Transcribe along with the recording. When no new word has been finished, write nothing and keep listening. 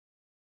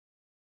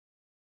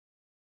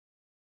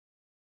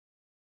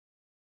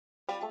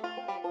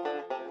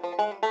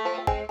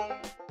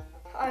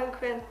I'm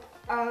Quinn.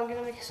 I'm going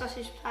to make a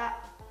sausage plait.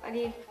 I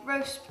need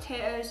roast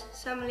potatoes,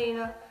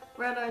 semolina,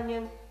 red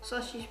onion,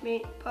 sausage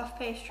meat, puff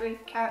pastry,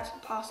 carrots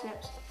and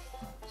parsnips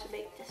to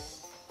make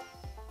this.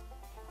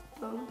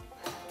 Boom.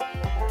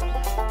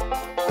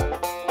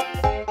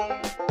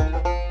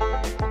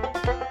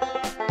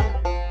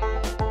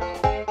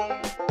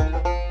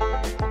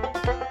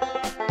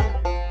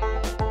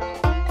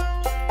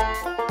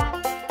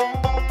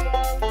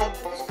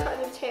 Just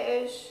cutting the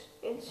potatoes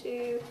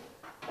into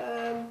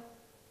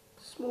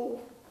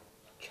small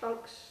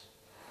chunks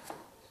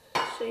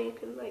so you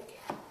can like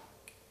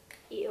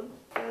eat them,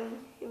 and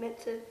you're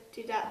meant to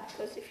do that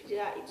because if you do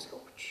that you just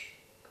go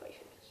cut your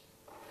fingers.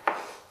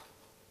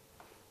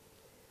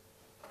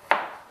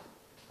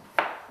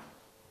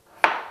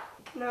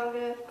 Now I'm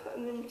going to put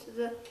them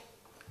into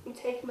and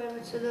take them over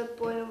to the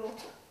boiling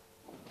water.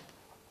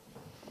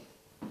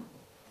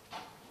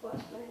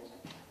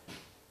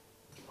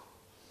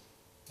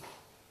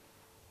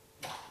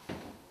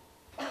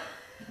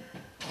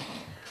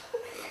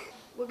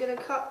 We're going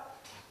to cut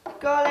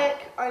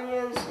garlic,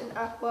 onions and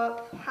apple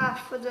up,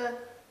 half for the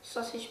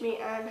sausage meat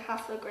and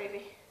half for the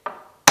gravy.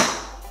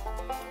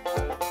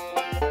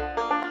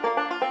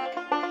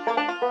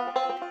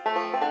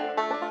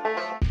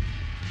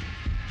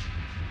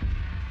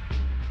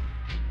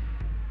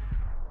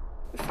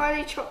 We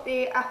finally chopped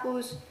the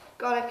apples,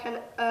 garlic and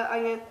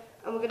onion,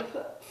 and we're going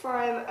to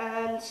fry them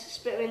and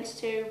split them into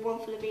two, one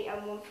for the meat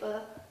and one for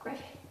the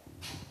gravy.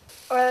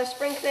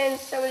 Sprinkling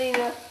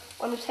semolina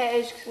on the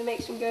potatoes because it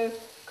makes them go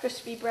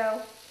crispy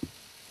brown.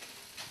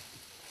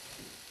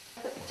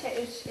 Put the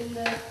potatoes in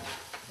the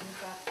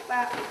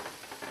vat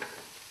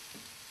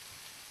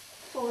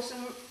for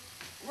some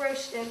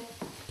roasting.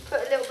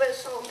 Put a little bit of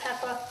salt and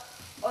pepper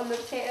on the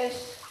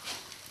potatoes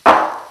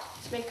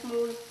to make them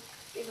all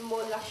even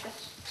more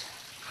luscious.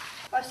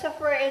 I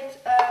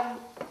separated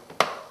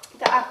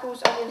the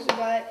apples, onions and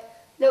garlic,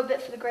 a little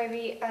bit for the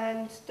gravy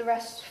and the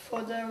rest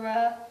for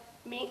the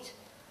meat.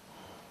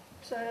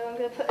 So I'm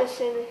going to put this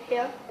in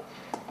here,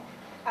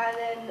 and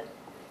then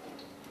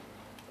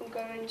I'm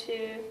going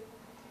to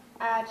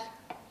add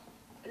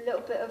a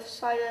little bit of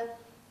cider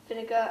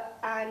vinegar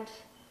and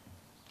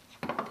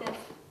a bit of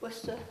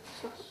Worcester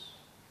sauce.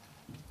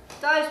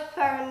 That is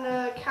preparing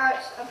the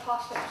carrots and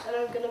parsnips, and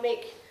I'm going to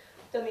make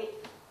the meat.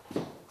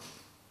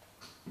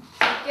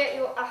 So get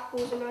your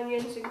apples and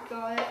onions and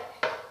garlic.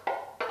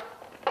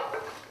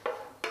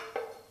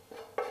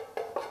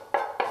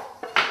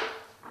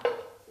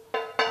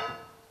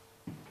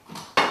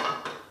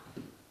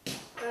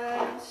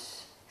 And a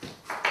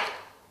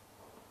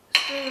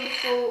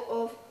spoonful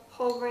of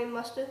whole grain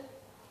mustard.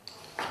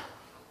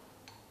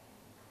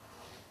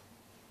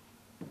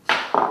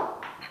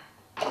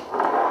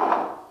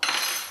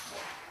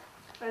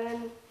 And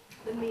then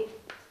the meat.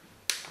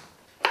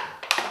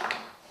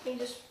 You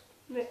just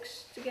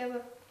mix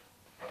together.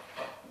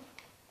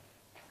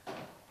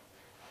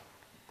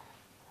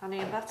 Honey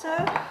and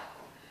butter,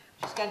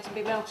 which is going to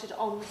be melted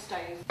on the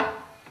stove.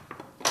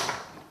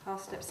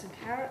 Parsnips and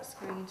carrots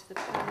going into the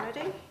pan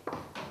ready.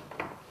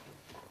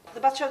 The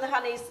butter and the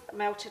honey's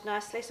melted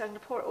nicely, so I'm going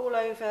to pour it all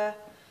over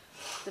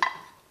the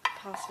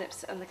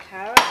parsnips and the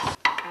carrots,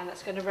 and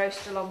that's going to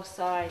roast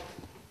alongside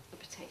the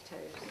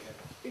potatoes.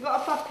 We've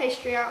got a puff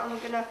pastry out, and we're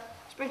going to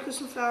sprinkle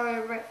some flour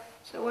over it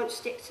so it won't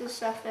stick to the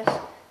surface,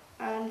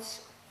 and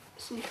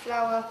some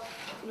flour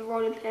for the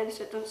rolling pin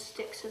so it doesn't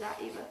stick to that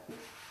either.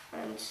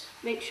 And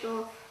make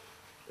sure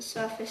the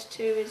surface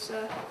too is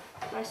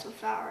nice and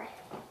floury.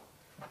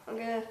 I'm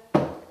going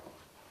to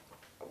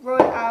roll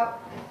it out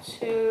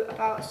to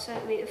about a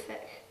centimetre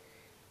thick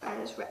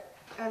and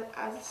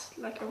as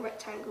like a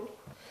rectangle.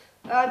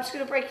 I'm just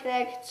going to break an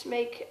egg to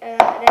make an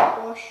egg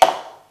wash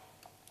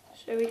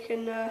so we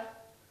can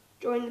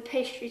join the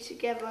pastry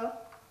together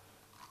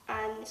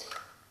and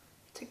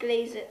to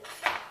glaze it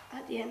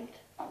at the end.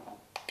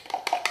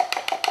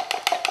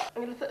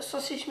 I'm going to put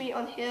sausage meat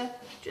on here,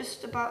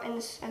 just about in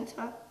the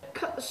centre.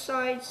 Cut the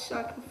sides so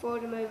I can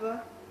fold them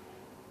over.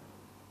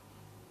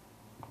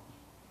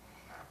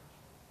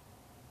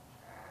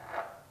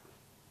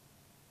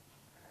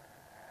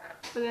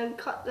 And then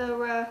cut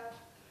the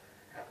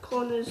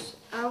corners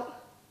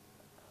out.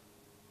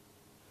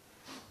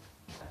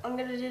 I'm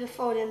going to do the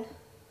folding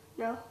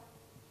now.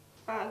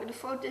 I'm going to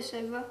fold this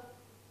over.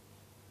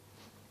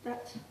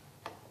 That's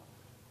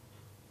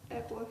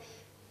egg wash.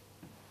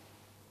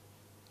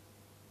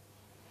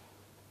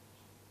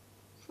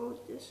 Fold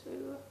this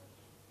over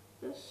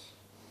this,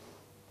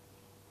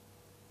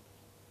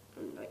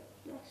 and like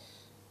this.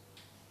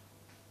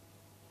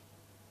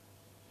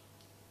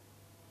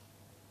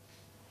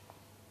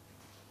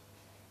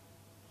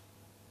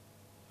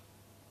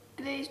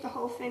 Glaze the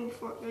whole thing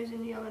before it goes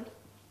in the oven,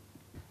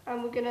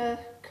 and we're gonna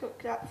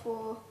cook that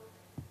for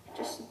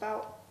just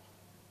about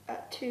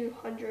at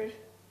 200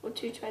 or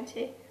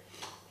 220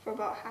 for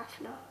about half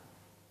an hour.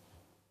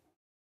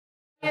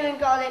 Onion and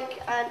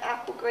garlic and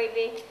apple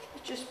gravy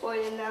is just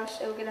boiling now,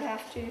 so we're going to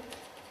have to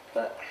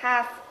put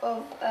half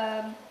of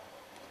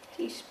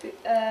teaspoon,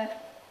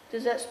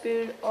 dessert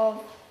spoon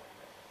of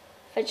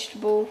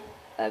vegetable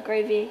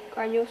gravy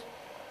granules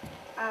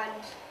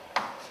and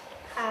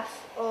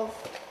half of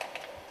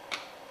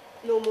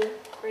normal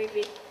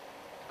gravy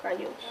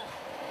granules.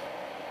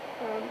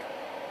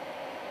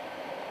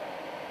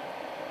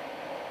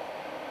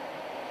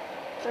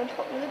 Then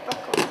top the lid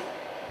back on.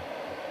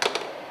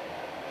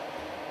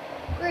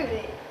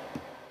 Gravy.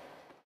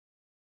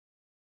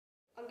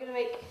 I'm going to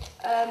make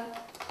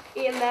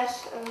eat a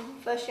mess, and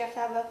first you have to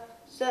have a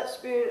third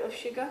spoon of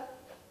sugar,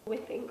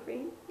 whipping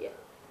cream. Yeah.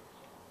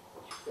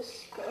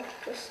 Just gotta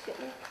whisk it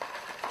now.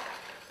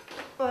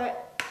 Alright,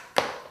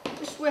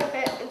 just whip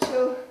it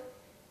until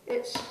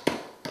it's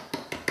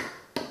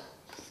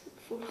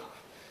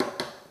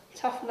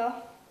tough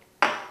enough,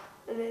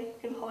 and then you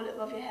can hold it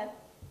above your head.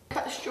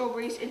 Cut the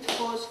strawberries into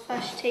fours.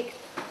 First you take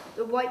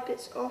the white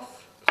bits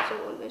off, because you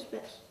don't want those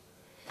bits.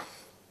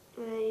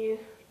 And then you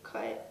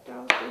cut it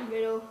down through the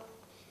middle.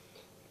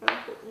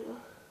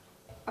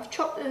 I've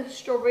chopped the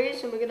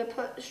strawberries, and we're going to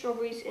put the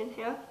strawberries in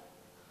here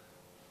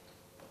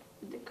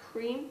with the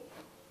cream.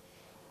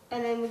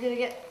 And then we're going to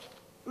get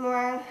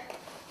meringue.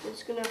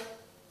 It's going to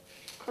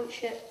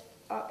crunch it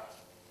up.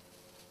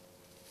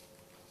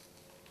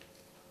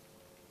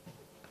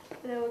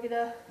 And then we're going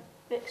to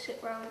mix it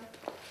round.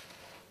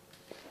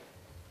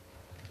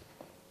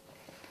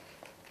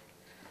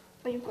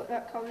 When you've got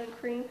that covered in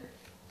cream,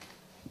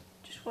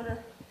 just want to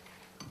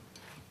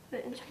put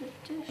it into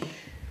the dish.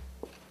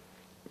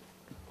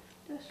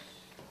 Just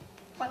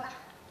voila.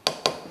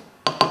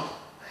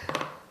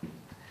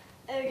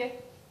 There we go.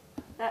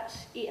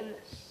 That's eating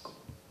this.